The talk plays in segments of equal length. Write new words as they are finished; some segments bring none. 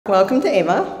Welcome to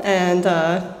Ava, and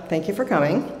thank you for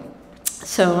coming.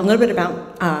 So a little bit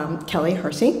about Kelley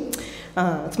Hersey.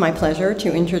 It's my pleasure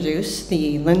to introduce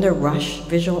the Linda Rush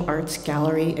Visual Arts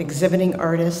Gallery exhibiting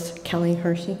artist Kelley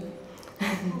Hersey.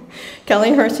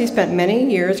 Kelley Hersey spent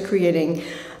many years creating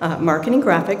marketing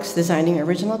graphics, designing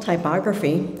original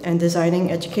typography, and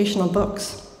designing educational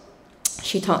books.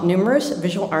 She taught numerous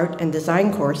visual art and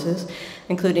design courses,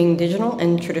 including digital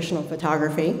and traditional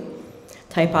photography,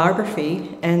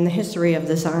 typography, and the history of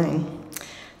design.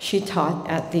 She taught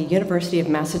at the University of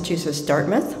Massachusetts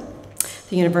Dartmouth,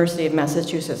 the University of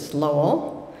Massachusetts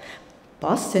Lowell,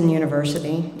 Boston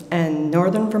University, and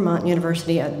Northern Vermont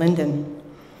University at Linden.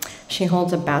 She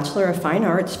holds a Bachelor of Fine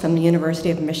Arts from the University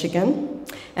of Michigan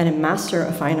and a Master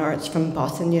of Fine Arts from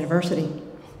Boston University.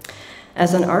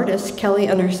 As an artist, Kelley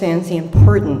understands the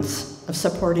importance of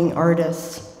supporting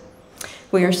artists.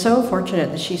 We are so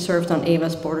fortunate that she served on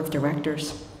AVA's board of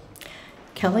directors.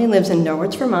 Kelley lives in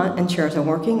Norwich, Vermont, and shares a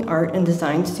working art and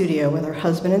design studio with her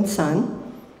husband and son.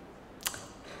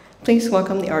 Please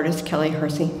welcome the artist Kelley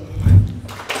Hersey.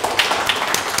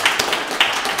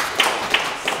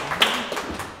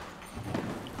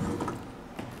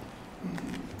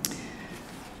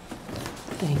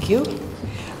 Thank you.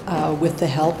 With the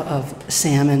help of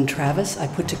Sam and Travis, I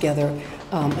put together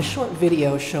a short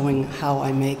video showing how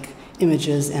I make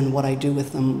images and what I do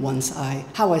with them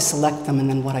how I select them and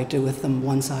then what I do with them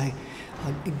once I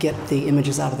get the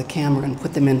images out of the camera and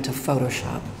put them into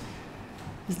Photoshop.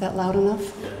 Is that loud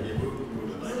enough?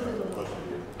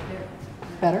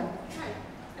 Better?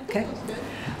 Okay.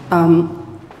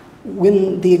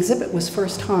 When the exhibit was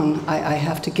first hung, I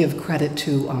have to give credit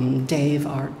to Dave,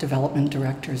 our development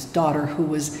director's daughter, who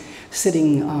was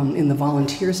sitting in the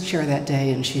volunteers chair that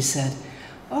day, and she said,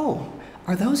 "Oh,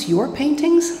 are those your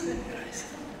paintings?"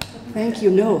 Thank you.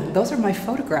 No, those are my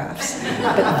photographs.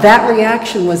 But that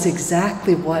reaction was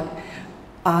exactly what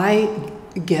I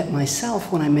get myself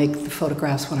when I make the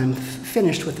photographs, when I'm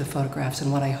finished with the photographs,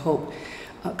 and what I hope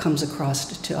comes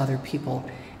across to other people.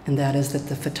 And that is that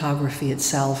the photography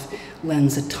itself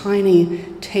lends a tiny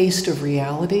taste of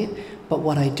reality, but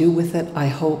what I do with it, I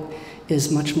hope, is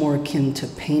much more akin to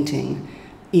painting.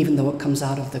 Even though it comes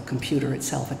out of the computer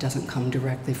itself, it doesn't come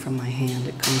directly from my hand,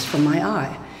 it comes from my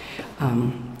eye.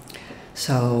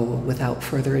 So without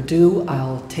further ado,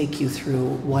 I'll take you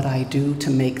through what I do to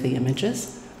make the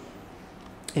images.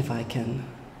 If I can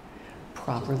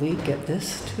properly get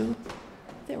this to,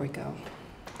 there we go.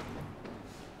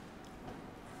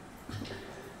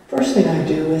 First thing I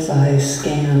do is I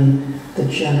scan the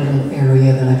general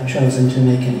area that I've chosen to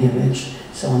make an image.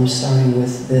 So I'm starting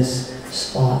with this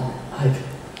spot I've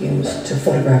used to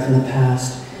photograph in the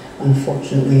past.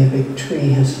 Unfortunately, a big tree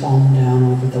has fallen down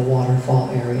over the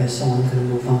waterfall area, so I'm going to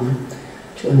move on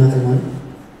to another one.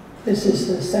 This is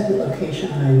the second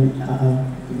location I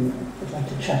would like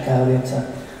to check out. It's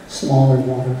a smaller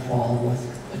waterfall with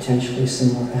potentially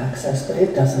some more access, but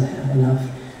it doesn't have enough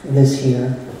this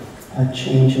year. A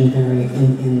change in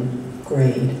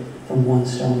grade from one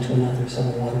stone to another, so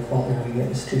the waterfall area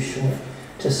is too short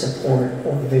to support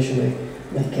or visually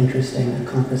make interesting a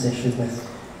composition with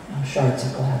shards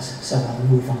of glass, so I'll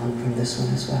move on from this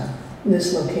one as well.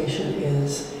 This location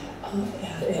is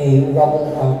at a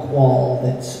rubble rock wall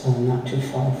that's not too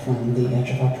far from the edge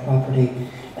of our property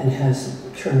and has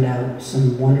turned out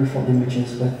some wonderful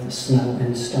images with snow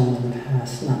and stone in the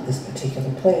past. Not this particular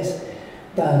place,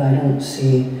 but I don't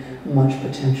see much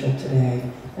potential today.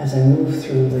 As I move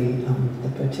through the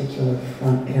particular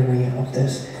front area of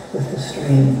this with the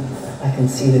stream, I can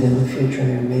see that in the future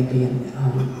there may be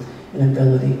an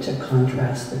ability to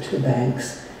contrast the two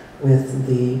banks with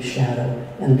the shadow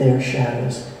and their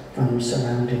shadows from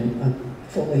surrounding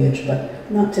foliage,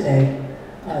 but not today.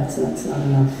 It's not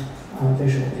enough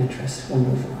visual interest. We'll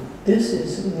move on. This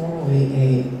is normally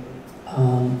a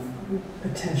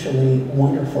potentially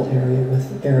wonderful area with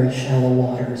very shallow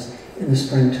waters in the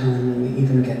springtime, and we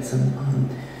even get a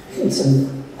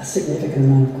significant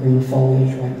amount of green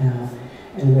foliage right now.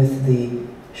 And with the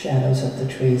shadows of the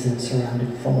trees and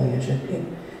surrounding foliage, it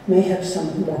may have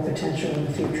some more potential in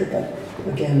the future, but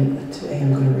again, today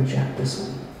I'm going to reject this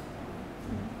one.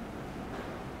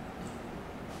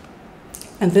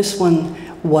 And this one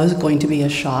was going to be a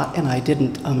shot, and I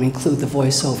didn't include the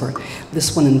voiceover.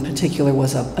 This one in particular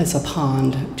is a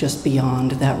pond just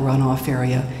beyond that runoff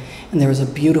area, and there was a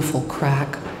beautiful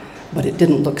crack, but it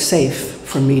didn't look safe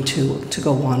for me to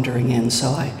go wandering in, so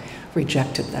I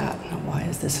rejected that. Now, why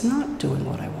is this not doing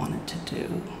what I want it to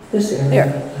do? This area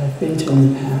I've been to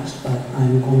in the past, but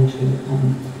I'm going to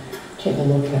take a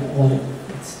look at what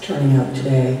it's turning out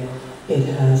today. It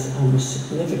has a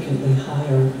significantly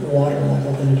higher water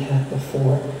level than it had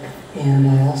before, and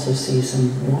I also see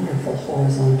some wonderful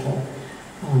horizontal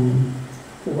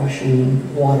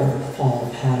rushing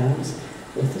waterfall patterns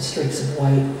with the streaks of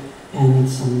white and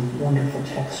some wonderful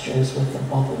textures with the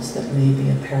bubbles that may be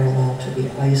a parallel to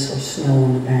the ice or snow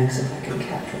on the banks, if I can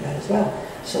capture that as well.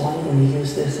 So I'm going to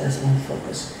use this as my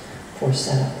focus for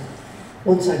setup.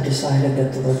 Once I've decided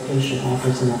that the location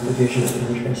offers enough vision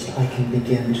of interest, I can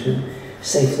begin to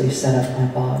safely set up my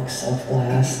box of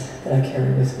glass that I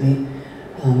carry with me.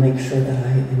 Make sure that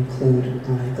I include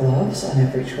my gloves on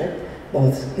every trip,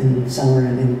 both in summer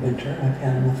and in winter. I've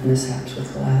had enough mishaps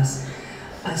with glass.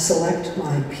 I select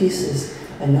my pieces.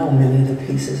 I know many of the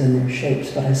pieces and their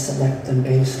shapes, but I select them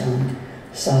based on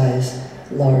size,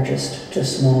 largest to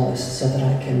smallest, so that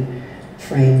I can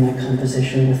frame my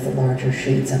composition with the larger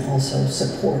sheets and also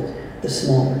support the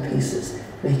smaller pieces,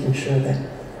 making sure that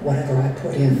whatever I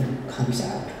put in comes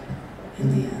out in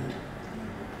the end.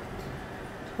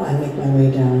 I make my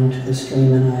way down to the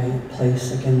stream and I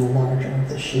place again the larger of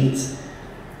the sheets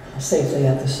safely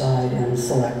at the side and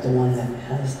select the one that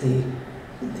has the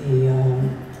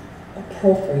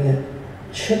appropriate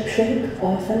chip shape,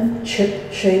 often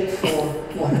chip shape for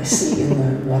what I see in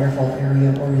the waterfall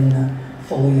area or in the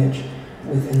foliage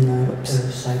within the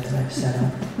site that I've set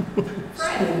up.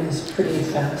 Stream is pretty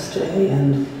fast today,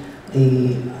 and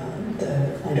the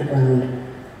underground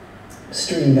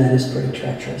stream bed is pretty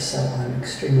treacherous, so I'm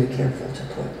extremely careful to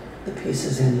put the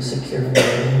pieces in securely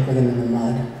and put them in the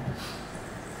mud.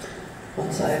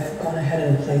 Once I've gone ahead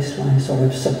and placed my sort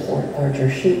of support larger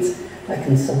sheets, I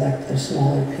can select the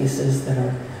smaller pieces that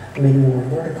are maybe more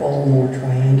vertical, more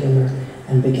triangular,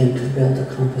 and begin to build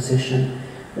a composition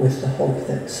with the hope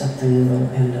that something will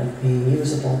end up being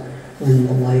usable when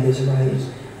the light is right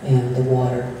and the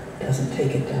water doesn't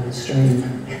take it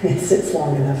downstream. It sits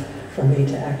long enough for me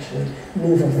to actually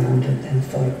move around it and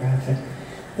photograph it.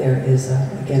 There is,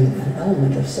 again, an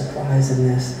element of surprise in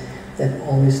this that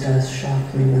always does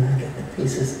shock me when I get the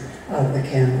pieces out of the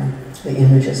camera, the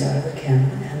images out of the camera,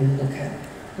 and look at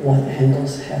what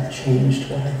angles have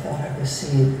changed what I thought I was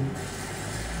seeing.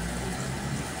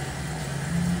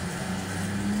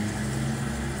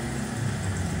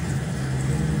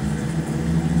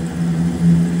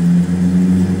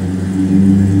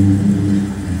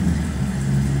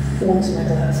 Once my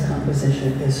glass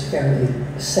composition is fairly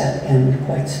set and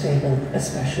quite stable,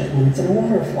 especially when it's in a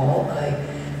waterfall, I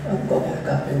go back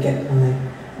up and get my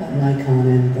Nikon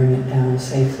and bring it down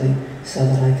safely so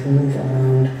that I can move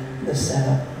around the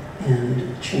setup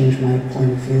and change my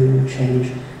point of view,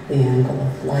 change the angle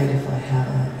of light if I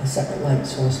have a separate light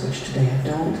source, which today I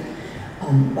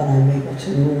don't. But I'm able to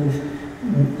move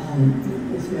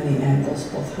with many angles,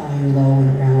 both high and low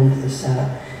and around the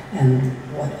setup, and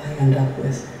what I end up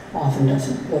with often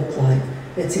doesn't look like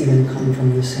it's even come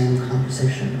from the same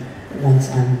composition once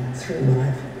I'm through and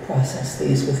I've processed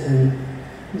these within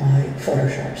my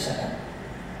Photoshop setup.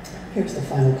 Here's the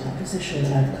final composition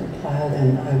that I've compiled,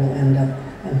 and I will end up,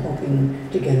 I'm hoping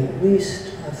to get at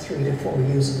least 3 to 4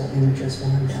 usable images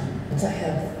when I'm done. Once I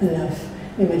have enough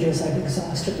images, I've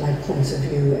exhausted my points of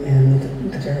view and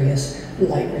the various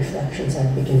light reflections. I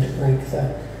begin to break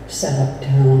the setup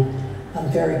down. I'm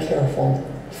very careful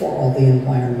for all the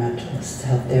environmentalists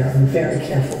out there. I'm very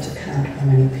careful to count how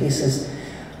many pieces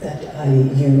that I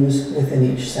use within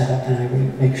each setup, and I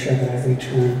make sure that I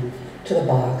return to the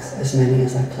box as many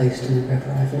as I placed in the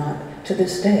river. I've not, to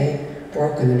this day,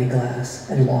 broken any glass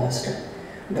and lost it.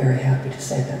 I'm very happy to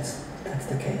say that's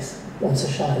the case. Once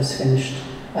a shot is finished,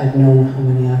 I've known how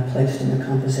many I placed in the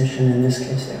composition. In this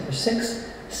case, there were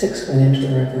 6. 6 went into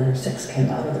the river, 6 came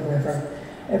out of the river.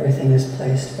 Everything is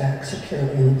placed back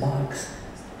securely in the box.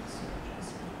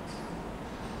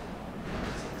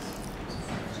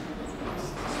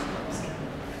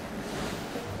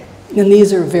 And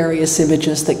these are various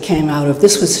images that came out of,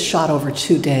 this was shot over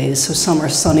 2 days, so some are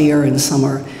sunnier and some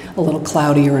are a little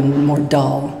cloudier and more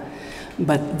dull.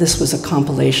 But this was a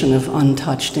compilation of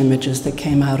untouched images that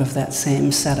came out of that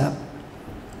same setup.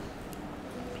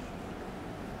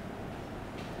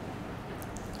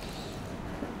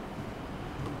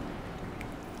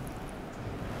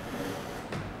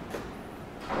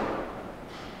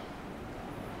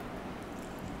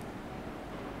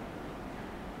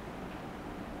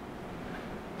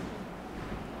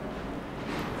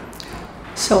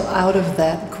 So out of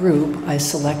that group, I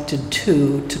selected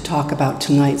 2 to talk about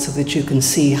tonight so that you can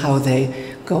see how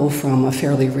they go from a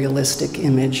fairly realistic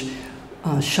image,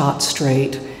 shot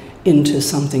straight, into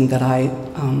something that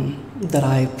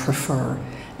I prefer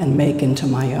and make into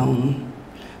my own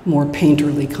more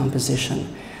painterly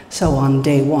composition. So on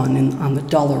day one, and on the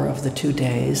duller of the 2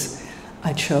 days,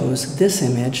 I chose this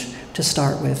image to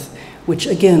start with, which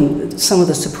again, some of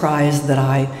the surprise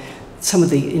that some of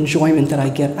the enjoyment that I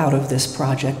get out of this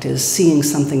project is seeing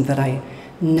something that I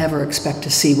never expect to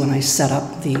see when I set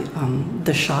up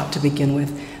the shot to begin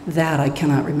with. That I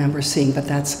cannot remember seeing, but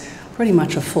that's pretty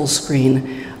much a full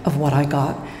screen of what I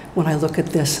got. When I look at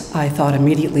this, I thought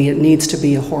immediately it needs to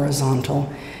be a horizontal.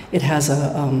 It has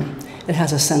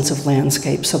a sense of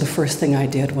landscape, so the first thing I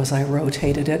did was I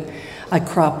rotated it. I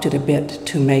cropped it a bit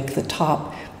to make the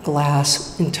top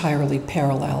glass entirely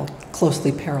parallel,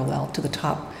 closely parallel to the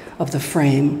top of the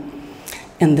frame.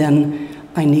 And then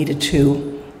I needed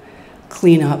to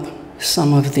clean up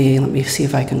some of the, let me see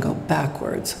if I can go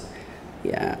backwards.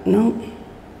 Yeah, no.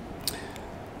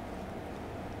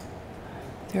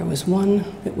 There was one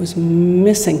that was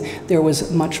missing. There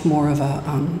was much more of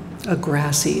a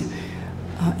grassy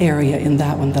area in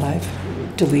that one that I've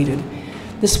deleted.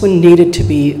 This one needed to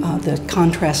be, the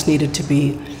contrast needed to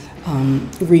be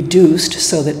reduced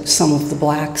so that some of the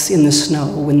blacks in the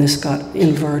snow, when this got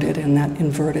inverted, and that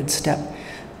inverted step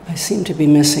I seem to be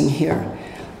missing here.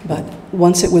 But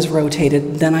once it was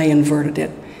rotated, then I inverted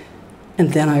it,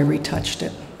 and then I retouched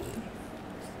it.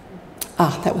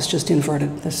 Ah, that was just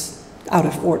inverted, this out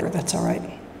of order, that's all right.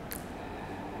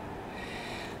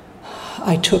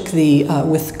 I took the,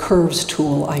 with Curves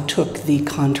tool, I took the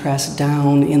contrast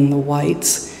down in the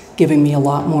whites, giving me a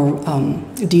lot more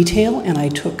detail, and I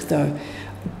took the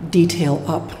detail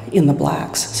up in the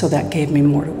blacks, so that gave me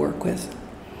more to work with.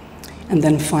 And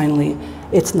then finally,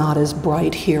 it's not as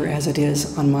bright here as it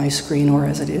is on my screen or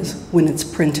as it is when it's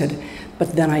printed,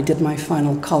 but then I did my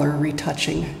final color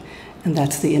retouching, and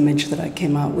that's the image that I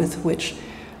came out with, which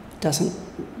doesn't,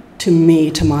 to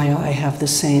me, to my eye, have the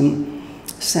same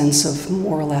sense of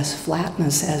more or less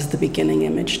flatness as the beginning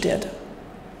image did.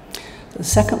 The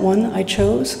second one I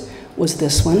chose was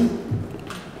this one,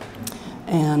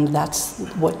 and that's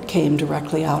what came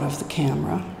directly out of the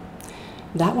camera.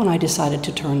 That one I decided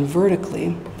to turn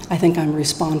vertically. I think I'm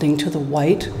responding to the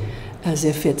white as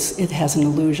if it has an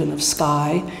illusion of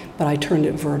sky, but I turned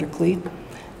it vertically,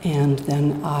 and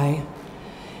then I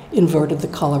inverted the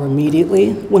color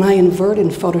immediately. When I invert in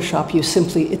Photoshop,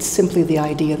 it's simply the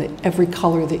idea that every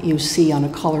color that you see on a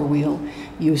color wheel,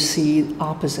 you see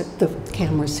opposite, the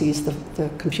camera sees, the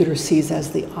computer sees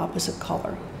as the opposite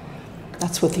color.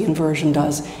 That's what the inversion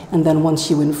does. And then once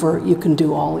you invert, you can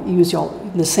use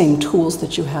the same tools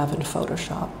that you have in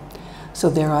Photoshop. So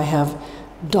there I have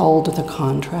dulled the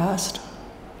contrast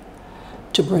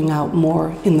to bring out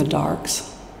more in the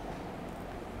darks.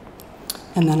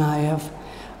 And then I have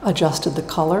adjusted the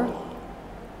color.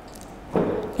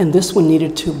 And this one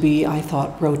needed to be, I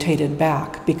thought, rotated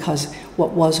back because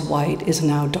what was white is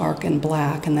now dark and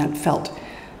black, and that felt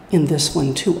in this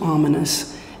one too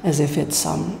ominous, as if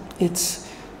it's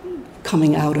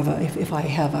coming out of if I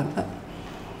have a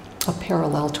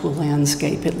parallel to a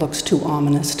landscape, it looks too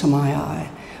ominous to my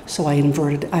eye. So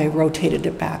I rotated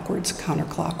it backwards,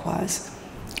 counterclockwise,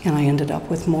 and I ended up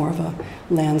with more of a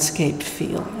landscape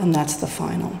feel, and that's the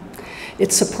final.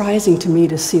 It's surprising to me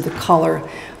to see the color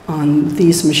on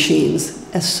these machines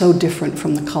as so different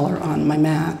from the color on my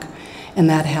Mac, and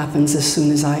that happens as soon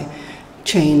as I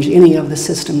change any of the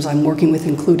systems I'm working with,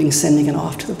 including sending it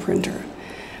off to the printer.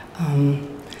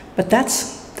 But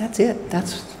that's it.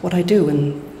 That's what I do,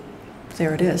 and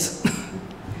there it is.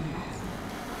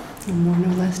 No more,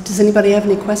 no less. Does anybody have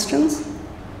any questions?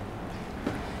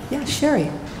 Yeah,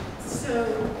 Sherry. So,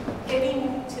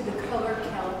 getting to the color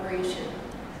calibration,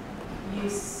 you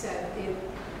said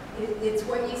it's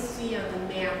what you see on the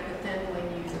map, but then when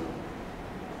you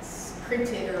print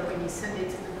it or when you send it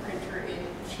to the printer, it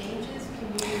changes?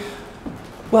 Can you?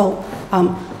 Well,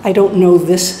 I don't know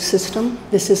this system.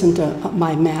 This isn't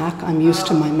my Mac. I'm used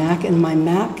to my Mac, and my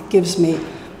Mac gives me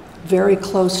very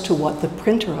close to what the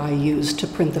printer I use to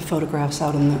print the photographs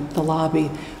out in the lobby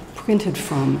printed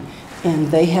from. And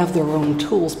they have their own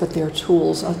tools, but their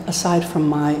tools, aside from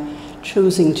my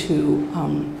choosing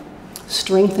to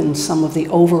strengthen some of the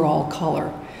overall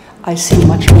color, I see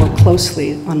much more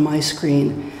closely on my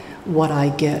screen what I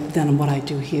get than what I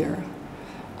do here.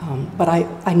 But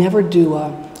I never do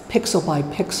a pixel by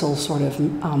pixel sort of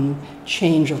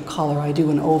change of color. I do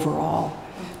an overall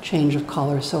change of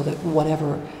color so that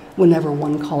whenever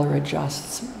one color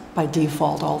adjusts, by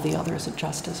default all the others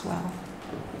adjust as well.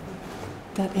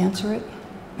 That answer it?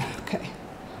 Okay.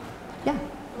 Yeah?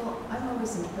 Well, I'm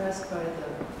always impressed by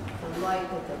the light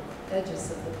at the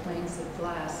edges of the planes of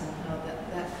glass and how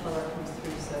that color comes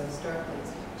through so starkly.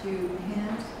 Do you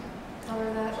hand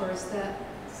color that, or is that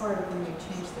part of when you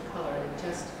change the color? It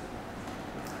just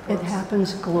It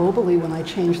happens globally when I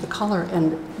change the color,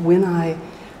 and when I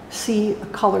see a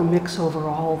color mix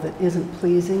overall that isn't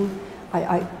pleasing,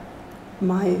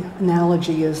 my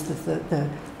analogy is that the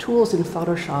tools in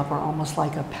Photoshop are almost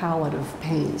like a palette of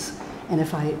paints, and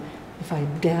if I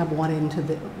dab one into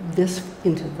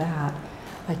into that,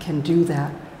 I can do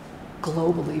that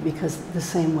globally, because the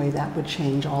same way that would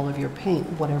change all of your paint,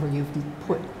 whatever you've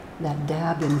put that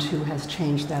dab into has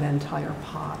changed that entire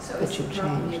pot So that it's you've the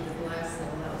property changed. of the glass that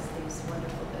allows these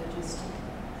wonderful edges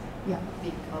to Yeah.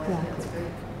 be colored. Exactly. That's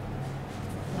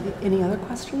great. Any other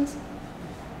questions?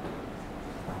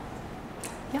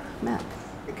 Yeah, Matt.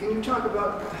 Can you talk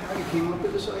about how you came up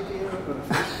with this idea of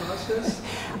a first process?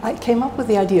 I came up with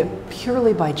the idea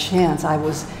purely by chance. I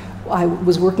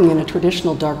was working in a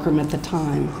traditional darkroom at the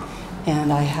time,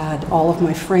 and I had all of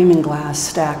my framing glass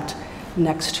stacked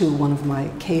next to one of my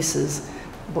cases,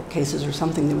 bookcases or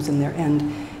something that was in there.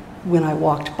 And when I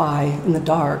walked by in the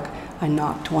dark, I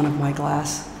knocked one of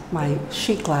my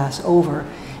sheet glass over,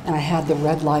 and I had the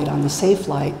red light on the safe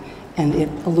light, and it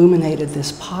illuminated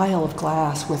this pile of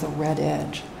glass with a red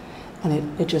edge.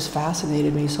 And it just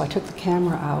fascinated me, so I took the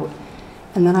camera out,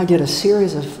 and then I did a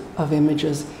series of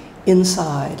images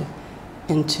inside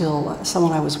until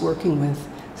someone I was working with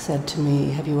said to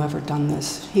me, "Have you ever done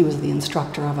this?" He was the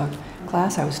instructor of a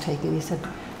class I was taking. He said,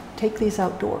 "Take these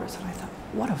outdoors." And I thought,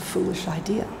 what a foolish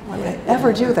idea. Why would I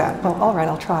ever do that? Well, all right,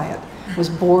 I'll try it. I was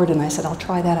bored, and I said, I'll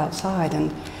try that outside,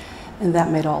 and that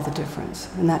made all the difference.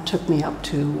 And that took me up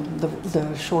to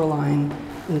the shoreline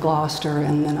in Gloucester,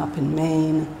 and then up in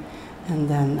Maine, and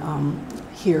then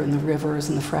here in the rivers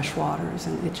and the fresh waters,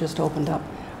 and it just opened up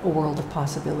a world of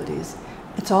possibilities.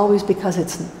 It's always because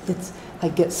I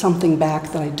get something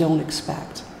back that I don't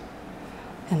expect,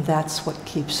 and that's what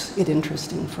keeps it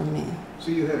interesting for me.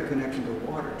 So you had a connection to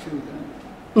water too, then?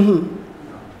 Mm-hmm.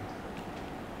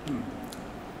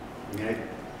 I mean, I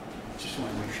just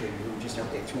want to make sure you were just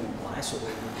out there throwing glass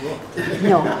away in the brook.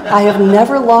 No, I have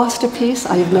never lost a piece.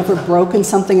 I have never broken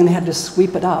something and had to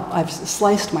sweep it up. I've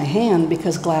sliced my hand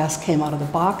because glass came out of the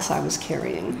box I was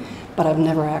carrying, but I've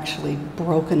never actually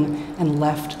broken and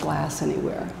left glass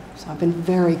anywhere. So I've been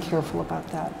very careful about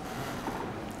that.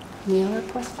 Any other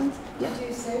questions? Did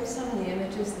you save some of the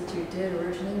images that you did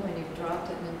originally when you dropped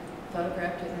it and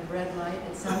photographed it in red light?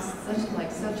 It sounds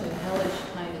like such a hellish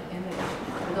kind of image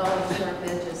with all the sharp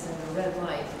edges and the red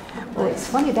light. Well, it's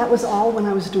funny, that was all when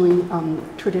I was doing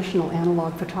traditional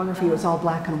analog photography. It was all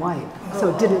black and white. So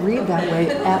it didn't read that way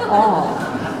at all.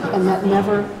 And that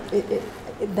never,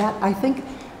 I think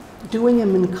doing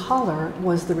them in color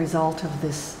was the result of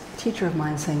this teacher of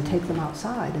mine saying, take them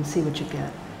outside and see what you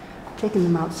get. Taking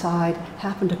them outside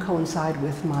happened to coincide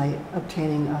with my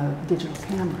obtaining a digital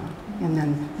camera and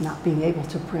then not being able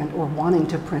to print or wanting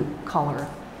to print color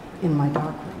in my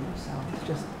darkroom. So it's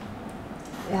just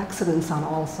accidents on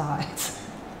all sides.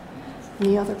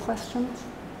 Any other questions?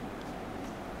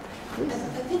 Please.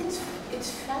 I think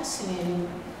it's fascinating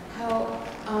how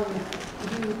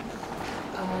you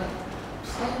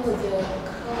play with the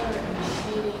color and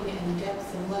shading and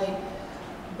depth and light,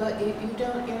 but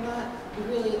you're not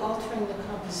really altering the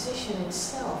composition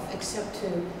itself, except to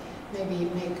maybe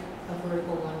make a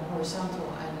vertical one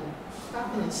horizontal and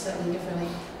cropping it slightly differently.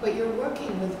 But you're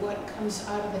working with what comes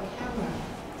out of the camera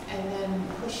and then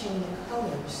pushing the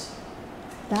colors.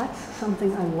 That's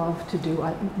something I love to do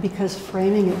because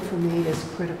framing it for me is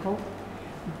critical.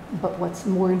 But what's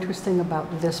more interesting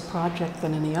about this project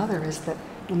than any other is that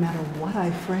no matter what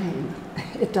I frame,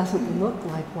 it doesn't look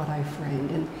like what I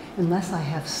framed. And unless I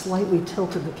have slightly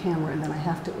tilted the camera and then I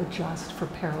have to adjust for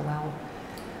parallel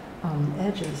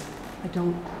edges, I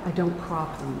don't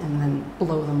crop them and then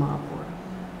blow them up or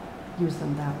use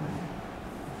them that way.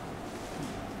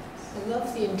 I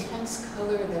love the intense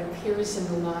color that appears in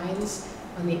the lines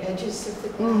on the edges of the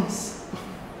glass.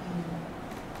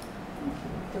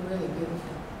 They're really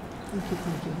beautiful. Thank you,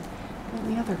 thank you.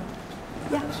 Any other?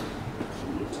 Yeah.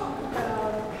 Can you talk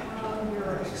about how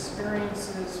your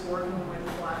experiences working with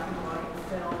black and white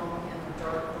film in the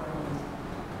darkroom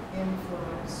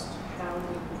influenced how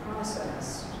you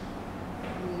processed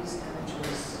these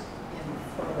images in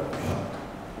Photoshop?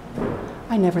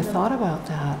 I never thought about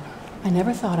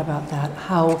that.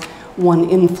 How one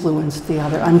influenced the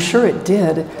other. I'm sure it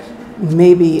did.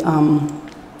 Maybe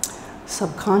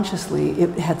subconsciously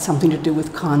it had something to do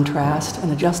with contrast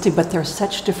and adjusting, but they're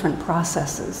such different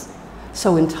processes.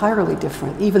 So entirely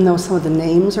different, even though some of the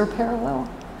names are parallel.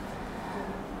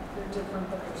 They're different,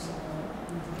 but they're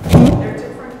similar. They're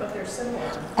different, but they're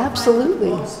similar. Absolutely.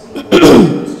 Most people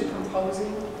used to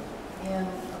composing in a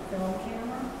film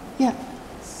camera Yeah.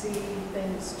 see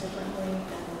things differently in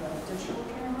a digital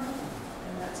camera,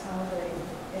 and that's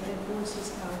it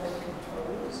influences how they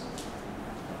compose.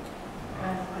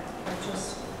 And I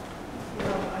just, you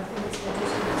know, I think it's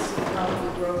interesting to see how you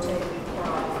rotate and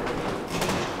crop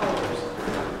colors.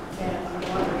 And I'm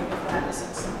wondering if that is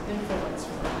some influence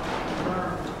from what you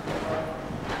learned.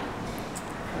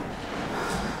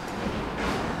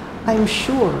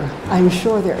 I'm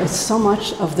sure there is so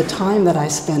much of the time that I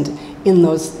spent in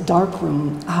those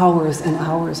darkroom hours and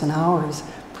hours and hours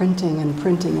printing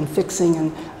and fixing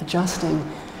and adjusting.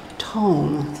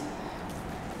 Tone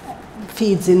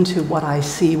feeds into what I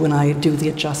see when I do the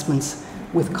adjustments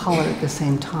with color at the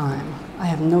same time. I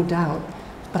have no doubt,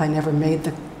 but I never made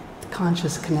the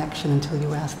conscious connection until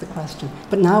you asked the question.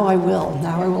 But now I will.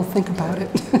 Now I will think about it.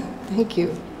 Thank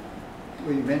you.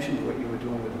 Well, you mentioned what you were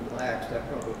doing with the blacks. That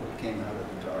probably came out of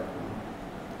the dark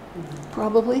room.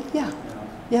 Probably, yeah. You know,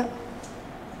 Yeah.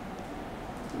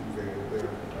 I'm very aware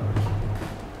of the dark.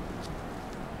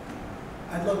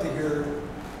 I'd love to hear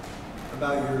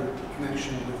about your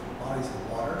connection with bodies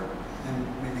of water and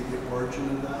maybe the origin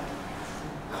of that.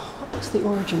 What was the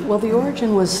origin? Well, the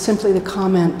origin was simply the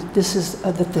comment. This is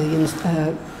that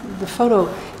the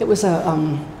photo. It was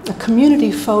a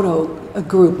community photo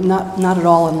group, not at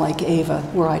all unlike Ava,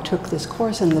 where I took this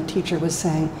course, and the teacher was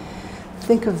saying,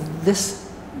 think of this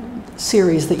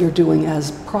series that you're doing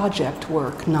as project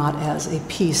work, not as a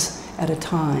piece at a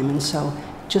time, and so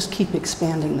just keep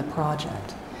expanding the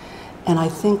project. And I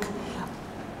think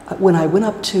when I went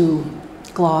up to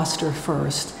Gloucester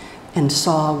first and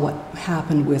saw what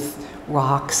happened with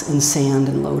rocks and sand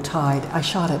and low tide, I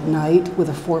shot at night with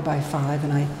a 4x5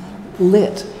 and I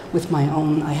lit with my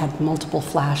own, I had multiple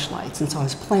flashlights, and so I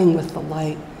was playing with the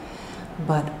light.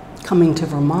 But coming to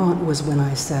Vermont was when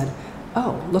I said,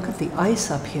 oh, look at the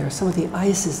ice up here. Some of the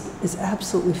ice is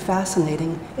absolutely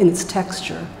fascinating in its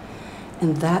texture.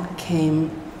 And that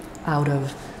came out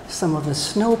of some of the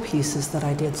snow pieces that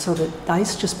I did, so that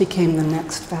ice just became the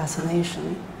next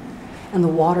fascination. And the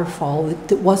waterfall,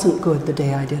 it wasn't good the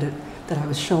day I did it, that I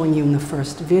was showing you in the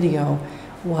first video,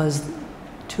 was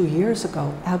 2 years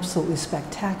ago, absolutely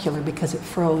spectacular because it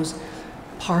froze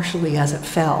partially as it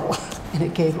fell. And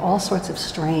it gave all sorts of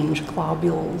strange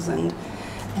globules and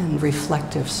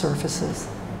reflective surfaces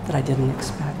that I didn't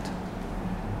expect.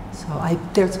 So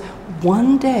there's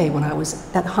one day when I was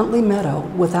at Huntley Meadow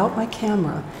without my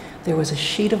camera, there was a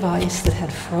sheet of ice that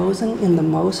had frozen in the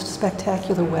most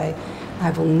spectacular way.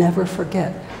 I will never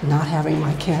forget not having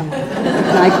my camera.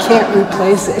 And I can't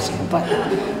replace it, but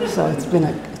so it's been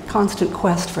a constant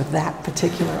quest for that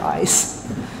particular ice.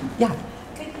 Yeah.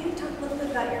 Could you talk a little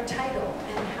bit about your title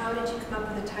and how did you come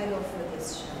up with a title for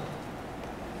this show?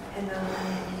 And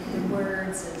the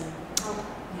words and how,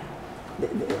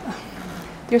 yeah.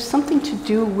 There's something to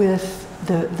do with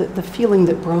the feeling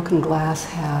that broken glass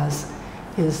has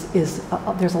is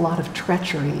there's a lot of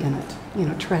treachery in it. You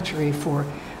know, treachery for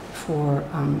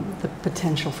the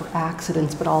potential for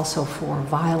accidents, but also for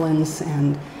violence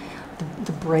and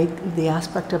the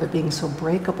aspect of it being so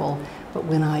breakable. But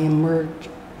when I immerse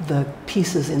the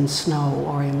pieces in snow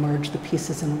or I immerse the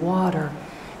pieces in water,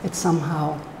 it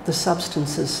somehow, the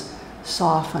substances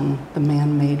soften the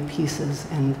man-made pieces,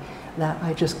 and that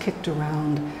I just kicked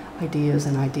around ideas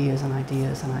and ideas and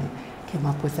ideas, and I came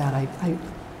up with that. I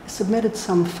submitted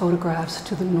some photographs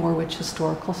to the Norwich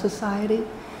Historical Society,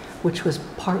 which was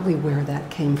partly where that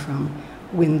came from,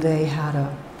 when they had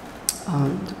a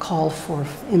call for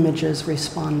images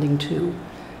responding to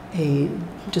a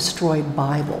destroyed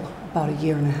Bible about 1.5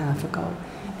 years ago.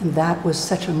 And that was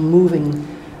such a moving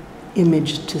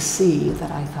image to see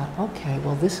that I thought, okay,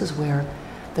 well, this is where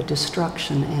the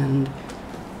destruction and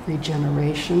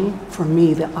regeneration, for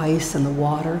me, the ice and the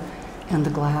water and the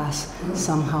glass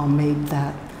somehow made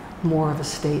that more of a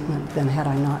statement than had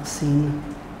I not seen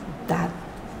that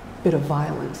bit of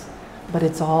violence. But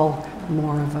it's all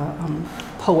more of a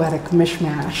poetic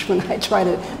mishmash when I try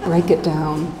to break it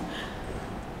down.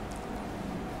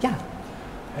 Yeah.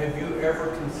 Have you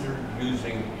ever considered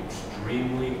using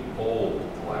extremely old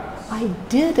glass? I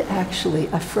did actually.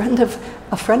 A friend of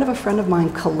a friend of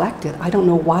mine collected. I don't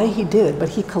know why he did, but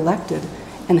he collected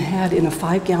and had in a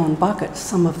 5-gallon bucket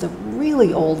some of the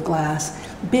really old glass,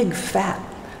 big, fat,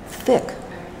 thick,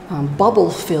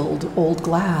 bubble-filled old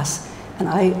glass.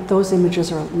 And those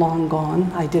images are long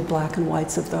gone. I did black and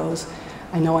whites of those.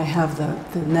 I know I have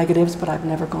the negatives, but I've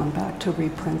never gone back to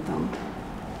reprint them.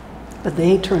 But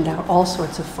they turned out all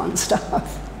sorts of fun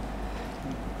stuff.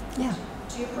 Yeah.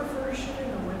 Do you prefer to shoot in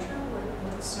the winter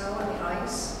with the snow and the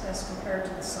ice as compared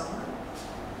to the summer?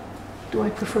 Do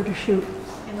I prefer to shoot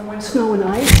In the winter? snow and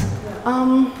ice?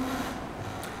 Yeah.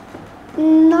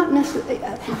 Not necessarily.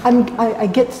 I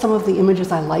get some of the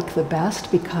images I like the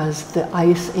best because the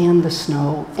ice and the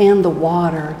snow and the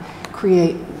water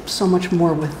create so much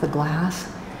more with the glass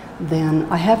than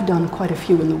I have done quite a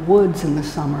few in the woods in the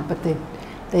summer, but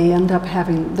they end up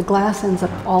having, the glass ends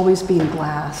up always being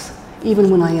glass. Even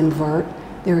when I invert,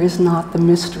 there is not the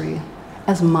mystery,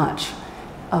 as much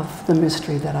of the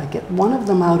mystery that I get. One of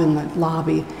them out in the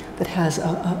lobby that has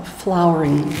a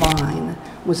flowering vine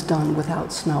was done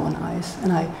without snow and ice.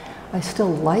 And I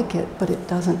still like it, but it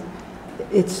doesn't,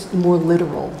 it's more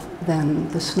literal than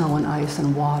the snow and ice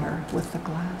and water with the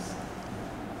glass.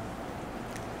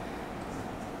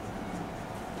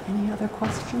 Any other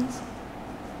questions?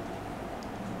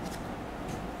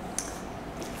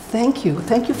 Thank you.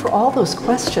 Thank you for all those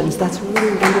questions. That's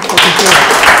really wonderful to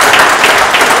hear.